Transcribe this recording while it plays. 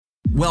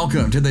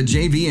Welcome to the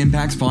JV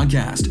Impacts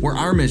Podcast, where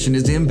our mission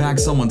is to impact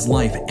someone's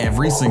life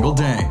every single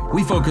day.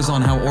 We focus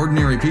on how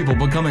ordinary people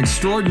become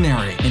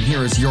extraordinary. And here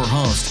is your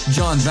host,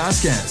 John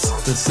Vasquez,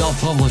 the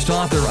self-published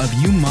author of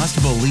You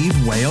Must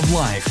Believe Way of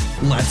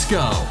Life. Let's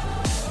go.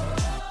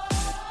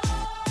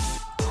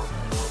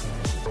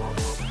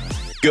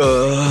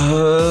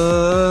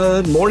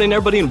 Good morning,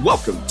 everybody, and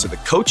welcome to the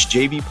Coach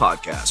JV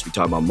Podcast. We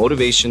talk about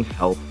motivation,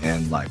 health,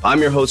 and life.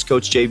 I'm your host,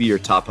 Coach JV, your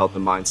top health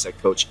and mindset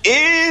coach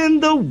in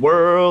the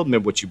world.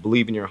 Remember, what you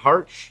believe in your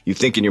heart, you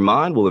think in your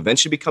mind, will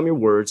eventually become your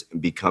words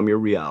and become your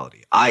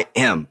reality. I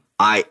am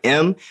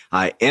the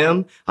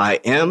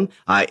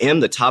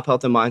top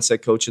health and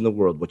mindset coach in the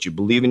world. What you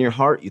believe in your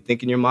heart, you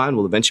think in your mind,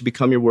 will eventually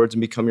become your words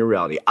and become your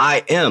reality.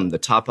 I am the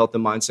top health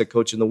and mindset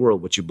coach in the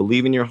world. What you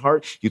believe in your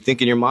heart, you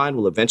think in your mind,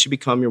 will eventually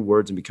become your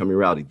words and become your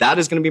reality. That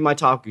is going to be my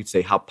topic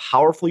today, how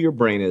powerful your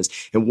brain is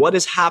and what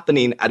is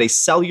happening at a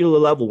cellular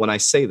level when I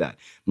say that.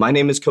 My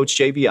name is Coach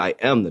JV. I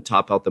am the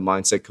top health and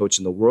mindset coach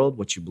in the world.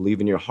 What you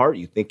believe in your heart,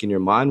 you think in your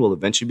mind, will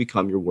eventually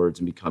become your words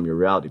and become your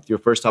reality. If you're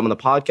first time on the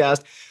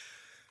podcast,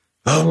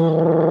 I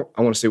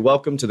want to say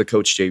welcome to the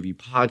Coach JV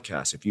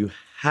Podcast. If you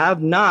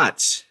have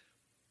not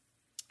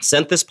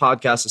sent this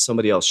podcast to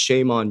somebody else,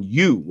 shame on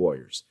you,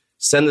 Warriors.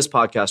 Send this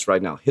podcast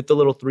right now. Hit the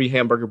little 3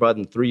 hamburger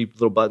button, 3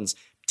 little buttons.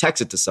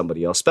 Text it to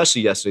somebody else,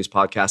 especially yesterday's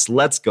podcast.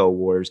 Let's go,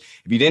 Warriors.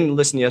 If you didn't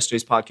listen to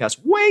yesterday's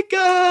podcast, wake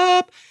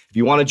up. If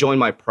you want to join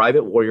my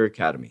private Warrior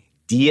Academy,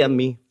 DM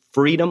me,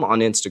 Freedom on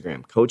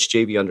Instagram, Coach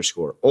JV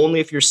 _ only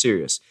if you're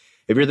serious.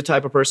 If you're the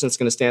type of person that's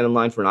going to stand in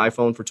line for an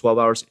iPhone for 12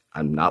 hours,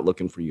 I'm not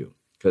looking for you.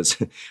 Because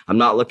I'm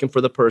not looking for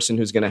the person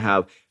who's going to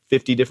have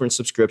 50 different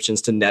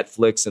subscriptions to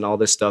Netflix and all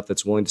this stuff,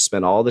 that's willing to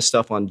spend all this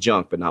stuff on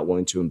junk but not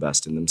willing to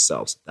invest in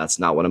themselves. That's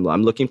not what I'm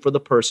looking for. The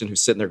person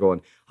who's sitting there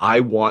going, I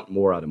want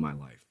more out of my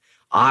life.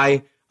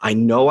 I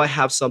know I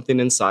have something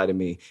inside of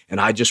me and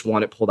I just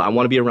want it pulled out. I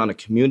want to be around a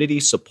community,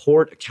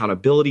 support,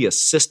 accountability, a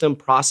system,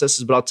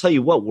 processes. But I'll tell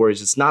you what,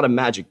 Warriors, it's not a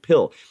magic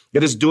pill.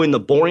 It is doing the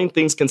boring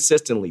things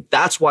consistently.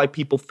 That's why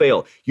people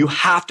fail. You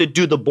have to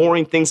do the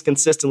boring things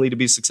consistently to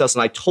be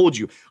successful. And I told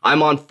you,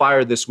 I'm on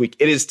fire this week.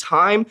 It is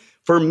time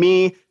for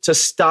me to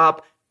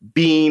stop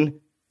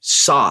being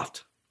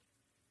soft.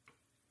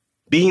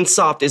 Being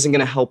soft isn't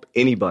going to help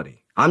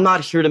anybody. I'm not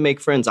here to make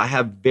friends. I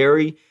have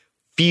very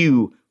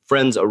few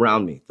friends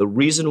around me. The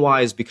reason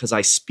why is because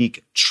I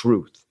speak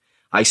truth.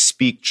 I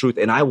speak truth,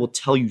 and I will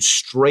tell you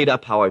straight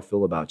up how I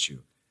feel about you.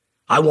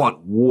 I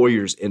want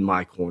warriors in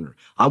my corner.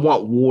 I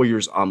want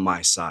warriors on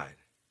my side.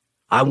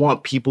 I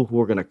want people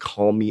who are going to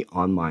call me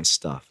on my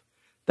stuff.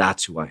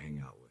 That's who I hang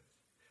out with.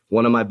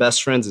 One of my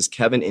best friends is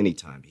Kevin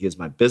Anytime. He is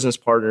my business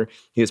partner.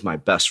 He is my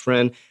best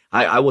friend.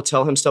 I will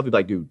tell him stuff. He'll be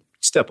like, dude,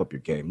 step up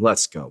your game.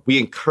 Let's go. We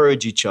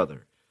encourage each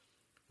other.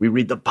 We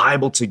read the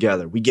Bible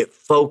together. We get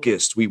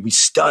focused. We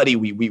study.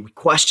 We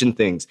question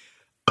things.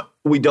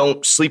 We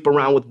don't sleep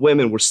around with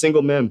women. We're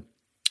single men.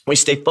 We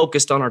stay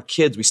focused on our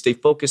kids. We stay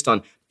focused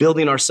on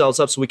building ourselves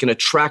up so we can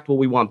attract what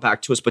we want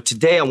back to us. But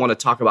today I want to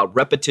talk about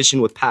repetition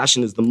with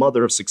passion is the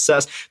mother of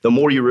success. The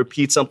more you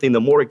repeat something,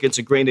 the more it gets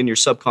ingrained in your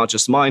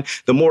subconscious mind.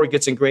 The more it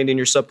gets ingrained in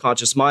your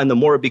subconscious mind, the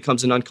more it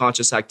becomes an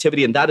unconscious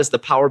activity. And that is the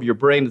power of your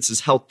brain. This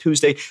is Health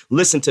Tuesday.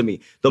 Listen to me.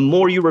 The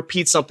more you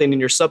repeat something in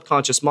your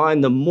subconscious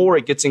mind, the more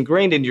it gets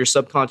ingrained into your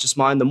subconscious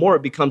mind, the more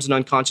it becomes an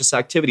unconscious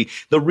activity.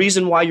 The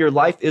reason why your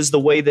life is the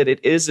way that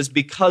it is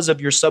because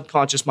of your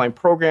subconscious mind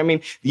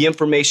programming, the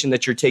information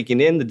that you're taking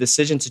in, the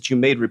decisions that you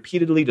made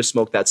repeatedly to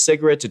smoke that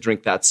cigarette, to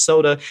drink that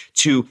soda,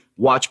 to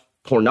watch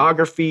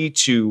pornography,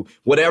 to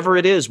whatever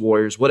it is,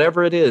 Warriors,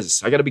 whatever it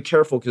is. I got to be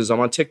careful because I'm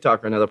on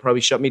TikTok right now. They'll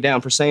probably shut me down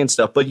for saying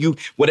stuff. But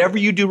whatever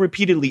you do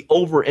repeatedly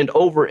over and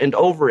over and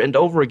over and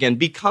over again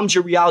becomes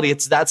your reality.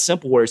 It's that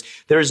simple, Warriors.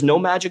 There is no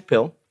magic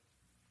pill.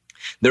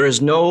 There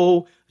is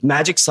no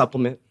magic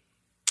supplement.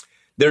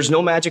 There's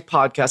no magic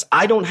podcast.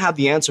 I don't have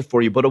the answer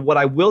for you, but what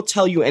I will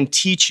tell you and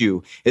teach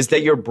you is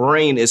that your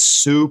brain is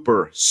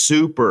super,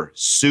 super,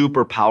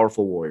 super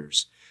powerful,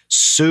 Warriors.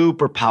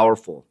 Super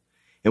powerful.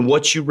 And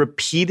what you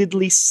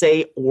repeatedly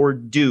say or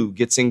do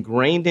gets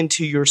ingrained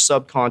into your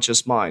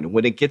subconscious mind.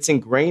 When it gets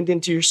ingrained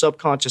into your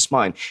subconscious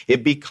mind,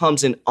 it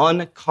becomes an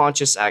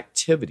unconscious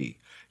activity.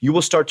 You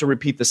will start to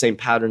repeat the same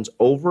patterns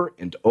over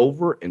and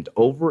over and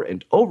over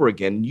and over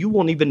again. You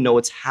won't even know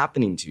it's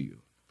happening to you.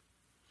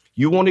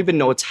 You won't even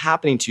know it's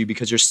happening to you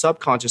because your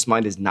subconscious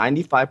mind is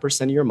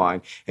 95% of your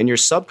mind, and your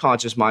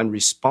subconscious mind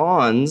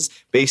responds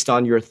based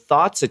on your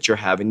thoughts that you're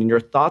having, and your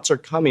thoughts are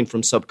coming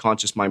from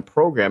subconscious mind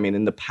programming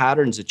and the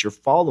patterns that you're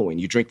following.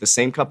 You drink the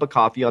same cup of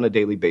coffee on a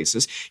daily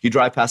basis. You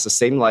drive past the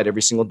same light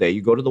every single day.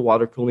 You go to the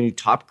water cooler and you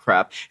top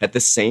crap at the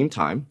same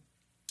time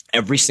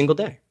every single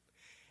day.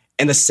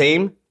 And the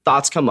same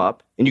thoughts come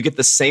up, and you get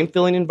the same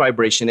feeling and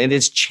vibration, and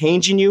it's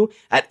changing you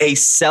at a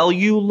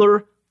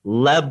cellular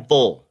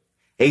level.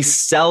 A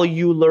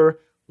cellular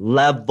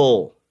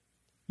level.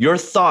 Your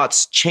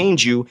thoughts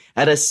change you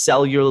at a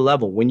cellular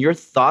level. When your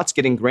thoughts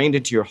get ingrained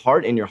into your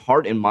heart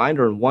and mind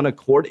are in one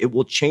accord, it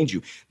will change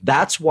you.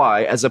 That's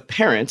why, as a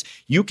parent,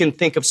 you can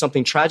think of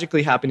something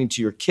tragically happening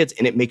to your kids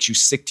and it makes you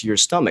sick to your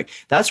stomach.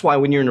 That's why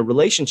when you're in a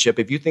relationship,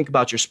 if you think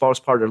about your spouse,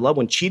 partner, loved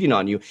one cheating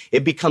on you,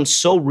 it becomes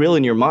so real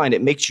in your mind,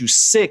 it makes you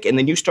sick, and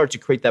then you start to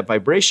create that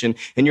vibration,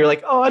 and you're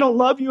like, oh, I don't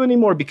love you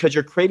anymore, because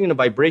you're creating a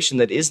vibration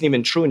that isn't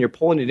even true, and you're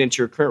pulling it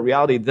into your current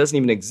reality. It doesn't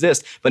even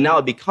exist, but now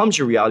it becomes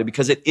your reality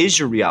because it is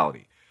your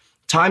reality.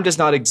 Time does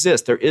not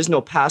exist. There is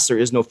no past. There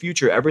is no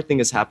future. Everything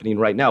is happening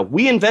right now.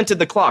 We invented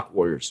the clock,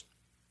 warriors.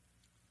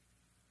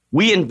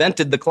 We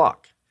invented the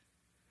clock.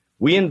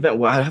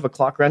 I have a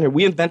clock around here.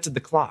 We invented the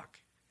clock.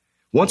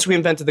 Once we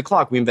invented the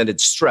clock, we invented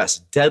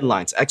stress,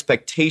 deadlines,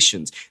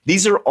 expectations.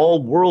 These are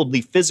all worldly,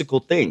 physical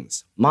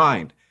things.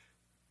 Mind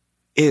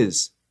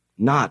is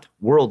not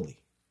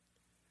worldly.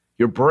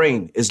 Your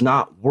brain is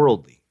not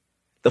worldly.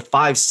 The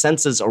five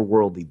senses are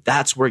worldly.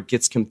 That's where it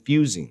gets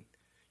confusing.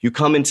 You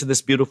come into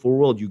this beautiful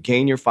world, you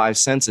gain your five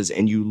senses,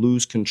 and you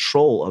lose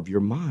control of your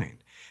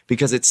mind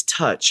because it's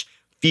touch,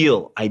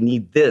 feel. I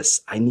need this.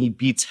 I need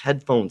Beats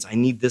headphones. I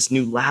need this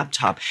new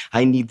laptop.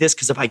 I need this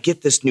because if I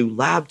get this new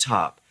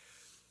laptop,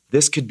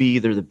 this could be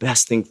either the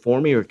best thing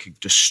for me or it could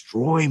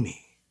destroy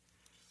me,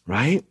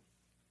 right?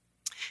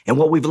 And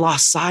what we've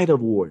lost sight of,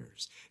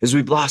 warriors, is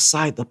we've lost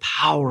sight of the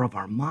power of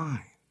our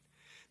mind.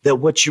 That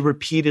what you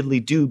repeatedly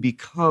do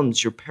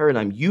becomes your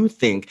paradigm. You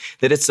think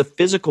that it's the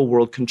physical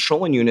world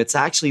controlling you, and it's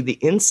actually the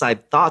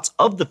inside thoughts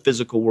of the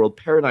physical world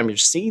paradigm you're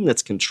seeing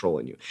that's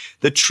controlling you.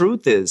 The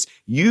truth is,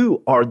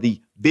 you are the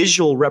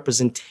visual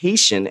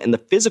representation and the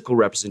physical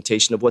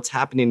representation of what's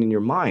happening in your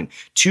mind.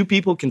 Two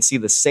people can see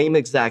the same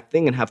exact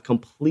thing and have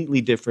completely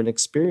different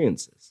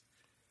experiences.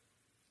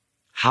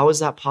 How is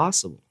that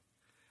possible?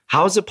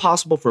 How is it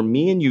possible for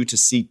me and you to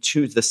see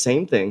the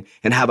same thing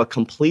and have a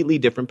completely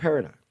different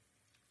paradigm?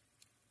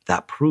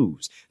 That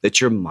proves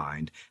that your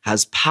mind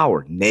has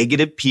power.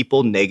 Negative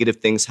people, negative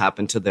things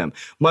happen to them.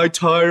 My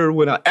tire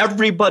went out.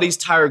 Everybody's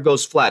tire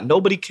goes flat.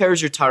 Nobody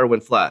cares your tire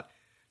went flat.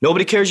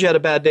 Nobody cares you had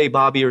a bad day,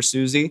 Bobby or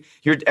Susie.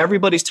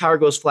 Everybody's tire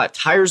goes flat.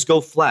 Tires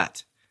go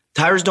flat.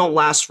 Tires don't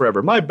last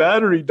forever. My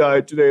battery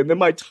died today, and then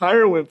my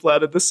tire went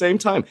flat at the same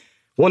time.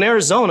 Well, in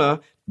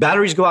Arizona,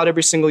 batteries go out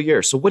every single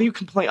year. So what do you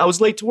complain? I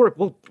was late to work.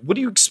 Well, what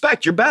do you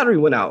expect? Your battery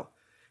went out.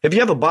 If you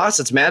have a boss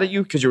that's mad at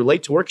you because you're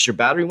late to work because your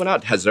battery went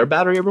out, has their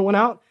battery ever went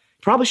out?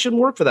 Probably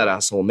shouldn't work for that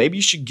asshole. Maybe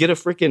you should get a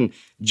freaking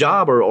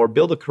job or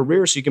build a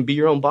career so you can be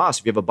your own boss.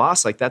 If you have a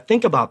boss like that,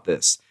 think about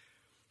this.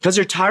 Because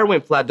your tire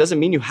went flat doesn't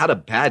mean you had a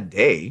bad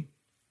day.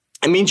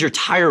 It means your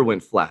tire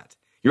went flat.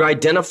 You're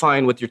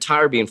identifying with your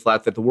tire being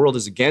flat that the world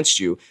is against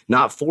you,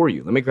 not for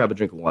you. Let me grab a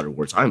drink of water,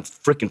 words. I'm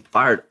freaking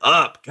fired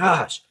up.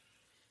 Gosh.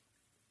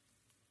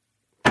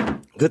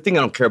 Good thing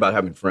I don't care about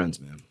having friends,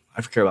 man.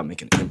 I care about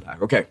making an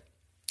impact. Okay.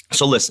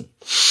 So listen.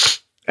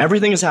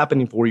 Everything is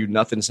happening for you.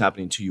 Nothing is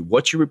happening to you.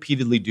 What you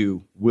repeatedly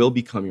do will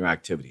become your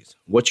activities.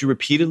 What you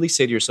repeatedly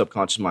say to your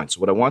subconscious mind. So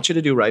what I want you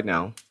to do right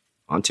now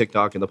on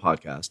TikTok and the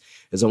podcast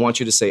is I want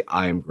you to say,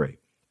 I am great.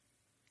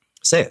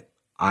 Say it.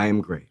 I am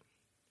great.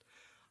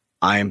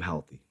 I am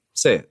healthy.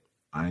 Say it.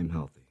 I am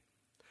healthy.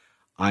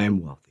 I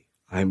am wealthy.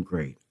 I am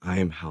great. I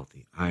am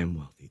healthy. I am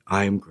wealthy.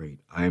 I am great.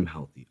 I am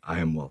healthy. I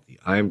am wealthy.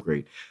 I am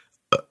great.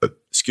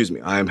 Excuse me.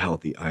 I am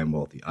healthy. I am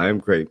wealthy. I am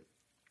great.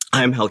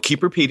 I am healthy.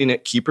 Keep repeating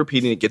it. Keep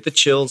repeating it. Get the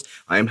chills.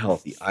 I am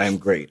healthy. I am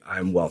great. I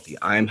am wealthy.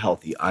 I am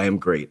healthy. I am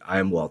great. I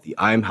am wealthy.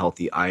 I am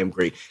healthy. I am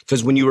great.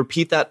 Because when you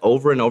repeat that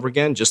over and over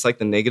again, just like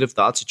the negative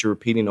thoughts that you're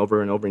repeating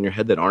over and over in your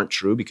head that aren't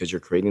true because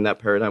you're creating that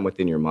paradigm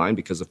within your mind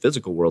because the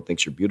physical world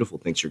thinks you're beautiful,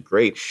 thinks you're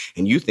great,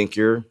 and you think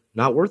you're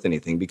not worth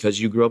anything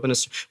because you grew up in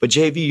but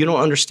JV, you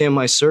don't understand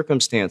my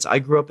circumstance. I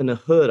grew up in the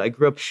hood. I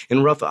grew up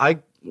in rough. I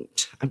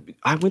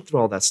went through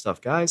all that stuff,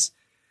 guys.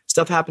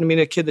 Stuff happened to me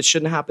to a kid that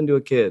shouldn't happen to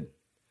a kid.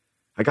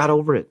 I got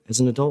over it as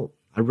an adult.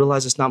 I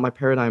realized it's not my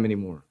paradigm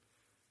anymore.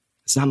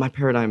 It's not my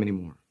paradigm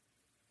anymore.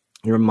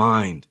 Your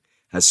mind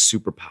has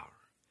superpower.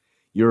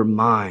 Your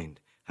mind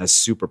has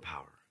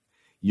superpower.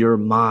 Your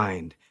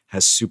mind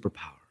has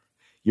superpower.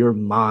 Your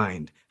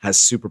mind has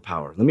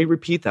superpower. Let me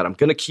repeat that. I'm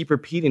going to keep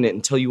repeating it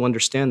until you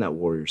understand that,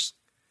 warriors.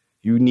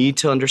 You need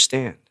to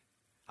understand.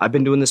 I've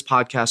been doing this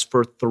podcast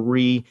for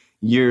 3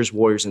 years,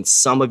 warriors, and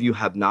some of you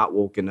have not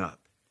woken up.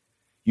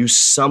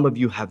 Some of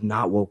you have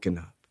not woken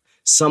up.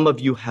 Some of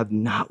you have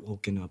not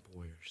woken up,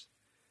 warriors.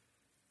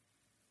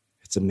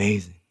 It's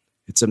amazing.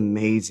 It's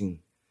amazing.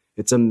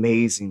 It's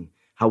amazing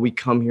how we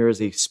come here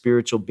as a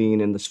spiritual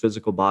being in this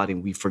physical body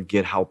and we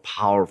forget how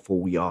powerful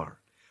we are.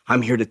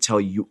 I'm here to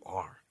tell you, you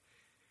are.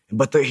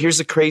 But here's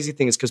the crazy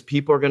thing is because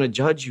people are going to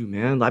judge you,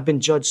 man. I've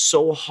been judged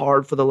so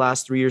hard for the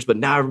last 3 years, but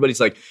now everybody's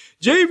like,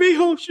 JV,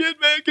 oh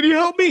shit, man, can you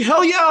help me?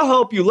 Hell yeah, I'll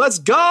help you. Let's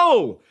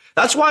go.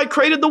 That's why I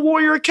created the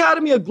Warrior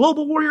Academy, a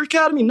global Warrior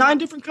Academy, 9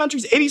 different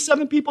countries,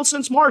 87 people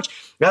since March.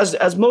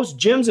 As most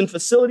gyms and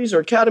facilities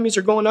or academies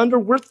are going under,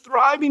 we're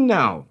thriving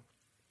now.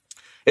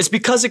 It's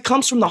because it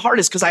comes from the heart.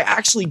 It's because I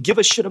actually give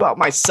a shit about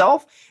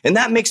myself, and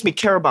that makes me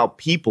care about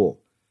people.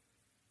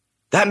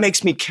 That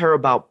makes me care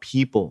about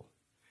people.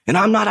 And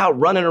I'm not out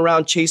running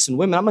around chasing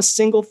women. I'm a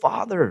single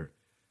father.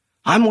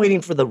 I'm waiting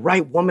for the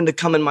right woman to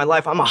come in my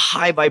life. I'm a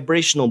high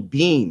vibrational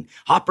being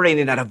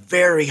operating at a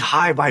very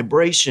high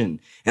vibration,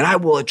 and I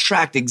will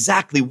attract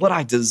exactly what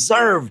I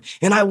deserve.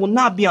 And I will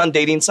not be on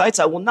dating sites.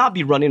 I will not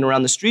be running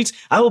around the streets.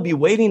 I will be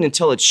waiting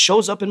until it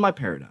shows up in my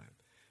paradigm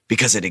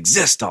because it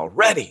exists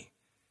already.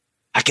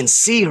 I can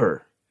see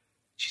her.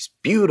 She's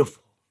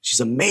beautiful. She's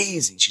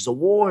amazing. She's a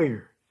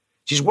warrior.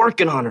 She's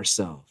working on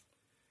herself.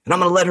 And I'm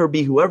going to let her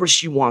be whoever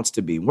she wants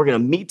to be. We're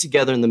going to meet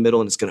together in the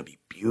middle, and it's going to be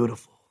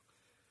beautiful.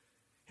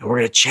 And we're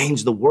going to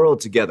change the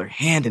world together,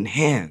 hand in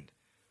hand,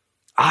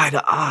 eye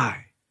to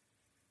eye.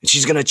 And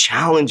she's going to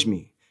challenge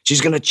me.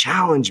 She's going to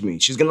challenge me.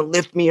 She's going to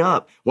lift me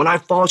up. When I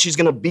fall, she's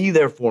going to be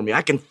there for me.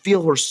 I can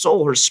feel her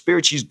soul, her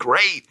spirit. She's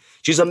great.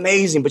 She's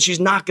amazing, but she's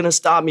not going to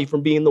stop me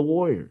from being the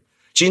warrior.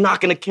 She's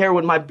not going to care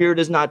when my beard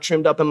is not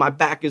trimmed up and my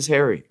back is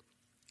hairy.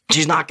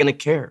 She's not going to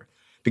care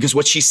because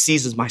what she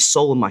sees is my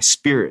soul and my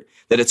spirit,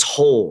 that it's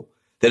whole,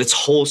 that it's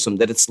wholesome,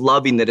 that it's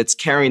loving, that it's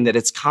caring, that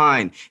it's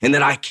kind, and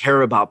that I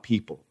care about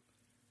people.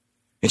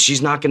 And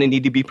she's not going to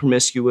need to be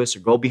promiscuous or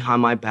go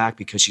behind my back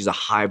because she's a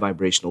high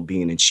vibrational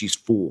being and she's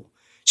full.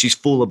 She's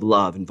full of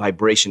love and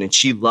vibration and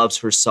she loves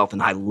herself,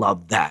 and I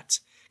love that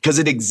because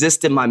it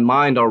exists in my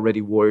mind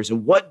already, warriors.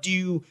 And what do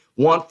you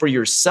want for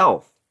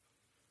yourself?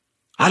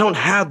 I don't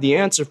have the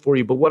answer for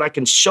you, but what I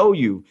can show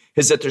you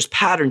is that there's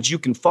patterns you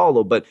can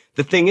follow. But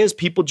the thing is,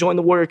 people join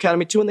the Warrior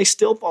Academy too, and they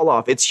still fall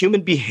off. It's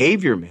human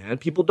behavior, man.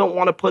 People don't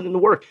want to put in the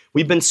work.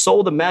 We've been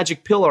sold a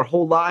magic pill our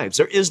whole lives.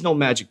 There is no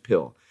magic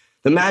pill.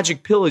 The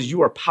magic pill is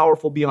you are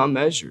powerful beyond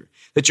measure,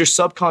 that your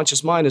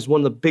subconscious mind is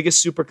one of the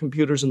biggest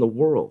supercomputers in the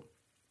world.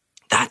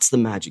 That's the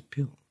magic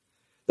pill.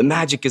 The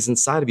magic is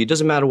inside of you. It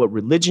doesn't matter what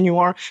religion you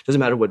are. It doesn't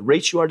matter what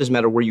race you are. It doesn't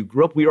matter where you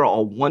grew up. We are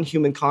all one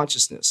human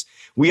consciousness.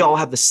 We all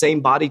have the same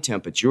body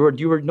temperature.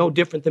 You are no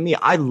different than me.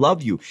 I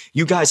love you.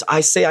 You guys,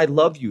 I say I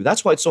love you.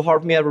 That's why it's so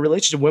hard for me to have a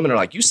relationship. Women are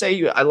like, you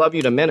say I love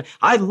you to men.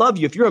 I love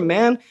you. If you're a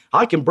man,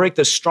 I can break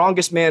the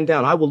strongest man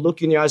down. I will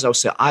look you in your eyes. I will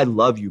say, I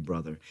love you,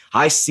 brother.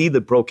 I see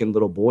the broken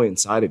little boy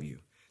inside of you.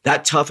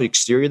 That tough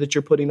exterior that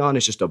you're putting on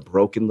is just a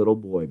broken little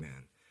boy, man.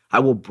 I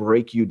will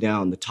break you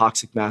down, the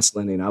toxic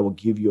masculinity, and I will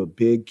give you a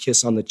big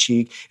kiss on the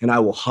cheek, and I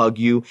will hug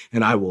you,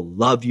 and I will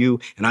love you,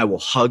 and I will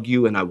hug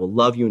you, and I will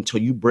love you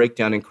until you break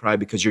down and cry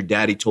because your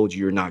daddy told you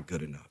you're not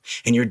good enough.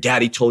 And your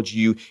daddy told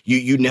you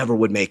never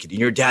would make it. And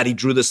your daddy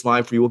drew this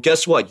line for you. Well,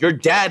 guess what? Your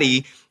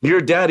daddy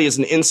is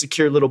an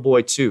insecure little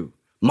boy too.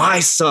 My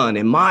son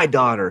and my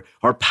daughter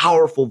are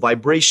powerful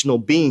vibrational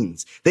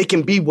beings. They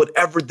can be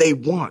whatever they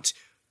want.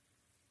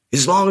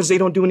 As long as they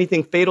don't do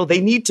anything fatal,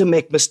 they need to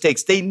make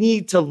mistakes. They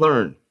need to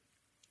learn.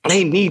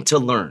 They need to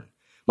learn.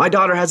 My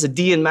daughter has a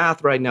D in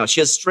math right now.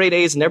 She has straight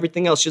A's and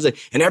everything else.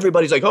 And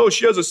everybody's like, oh,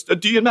 she has a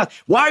D in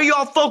math. Why are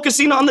y'all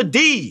focusing on the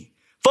D?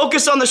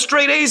 Focus on the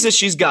straight A's that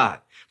she's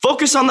got.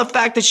 Focus on the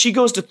fact that she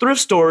goes to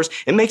thrift stores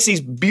and makes these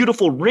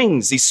beautiful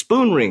rings, these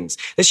spoon rings,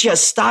 that she has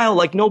style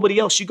like nobody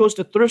else. She goes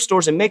to thrift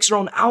stores and makes her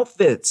own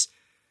outfits.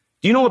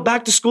 Do you know what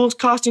back to school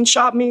cost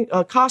me?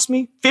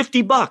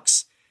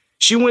 $50.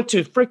 She went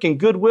to freaking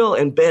Goodwill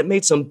and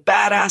made some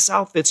badass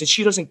outfits, and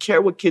she doesn't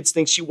care what kids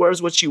think. She wears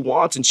what she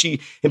wants,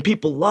 and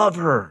people love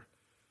her.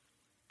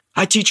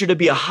 I teach her to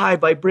be a high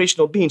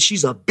vibrational being.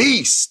 She's a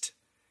beast.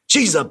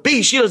 She's a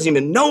beast. She doesn't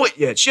even know it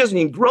yet. She hasn't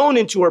even grown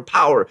into her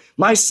power.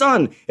 My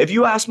son, if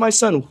you ask my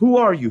son, who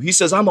are you? He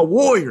says, I'm a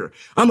warrior.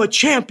 I'm a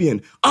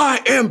champion.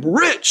 I am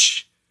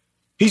rich.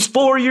 He's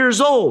 4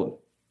 years old.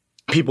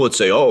 People would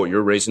say, oh,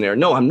 you're raising Aaron.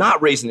 No, I'm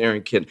not raising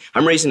Aaron kid.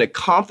 I'm raising a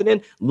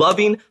confident,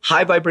 loving,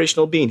 high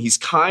vibrational being. He's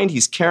kind,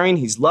 he's caring,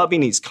 he's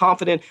loving, he's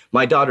confident.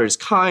 My daughter is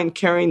kind,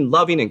 caring,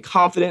 loving, and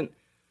confident.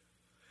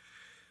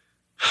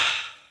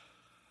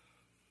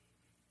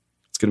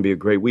 It's going to be a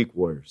great week,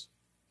 Warriors.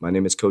 My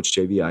name is Coach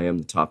JV. I am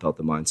the top health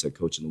and mindset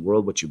coach in the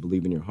world. What you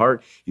believe in your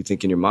heart, you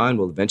think in your mind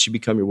will eventually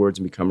become your words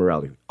and become a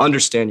reality.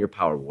 Understand your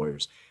power,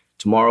 Warriors.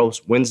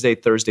 Tomorrow's Wednesday,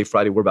 Thursday,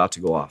 Friday, we're about to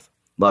go off.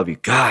 Love you.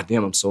 God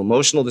damn, I'm so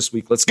emotional this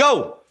week. Let's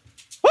go.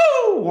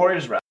 Woo!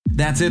 Warriors rap.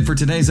 That's it for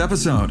today's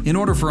episode. In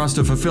order for us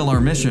to fulfill our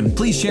mission,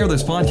 please share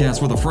this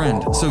podcast with a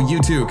friend so you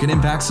too can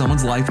impact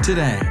someone's life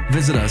today.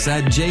 Visit us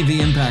at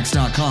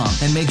jvimpacts.com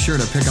and make sure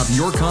to pick up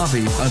your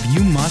copy of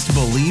You Must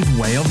Believe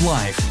Way of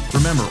Life.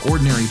 Remember,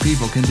 ordinary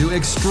people can do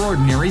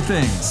extraordinary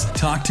things.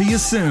 Talk to you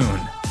soon.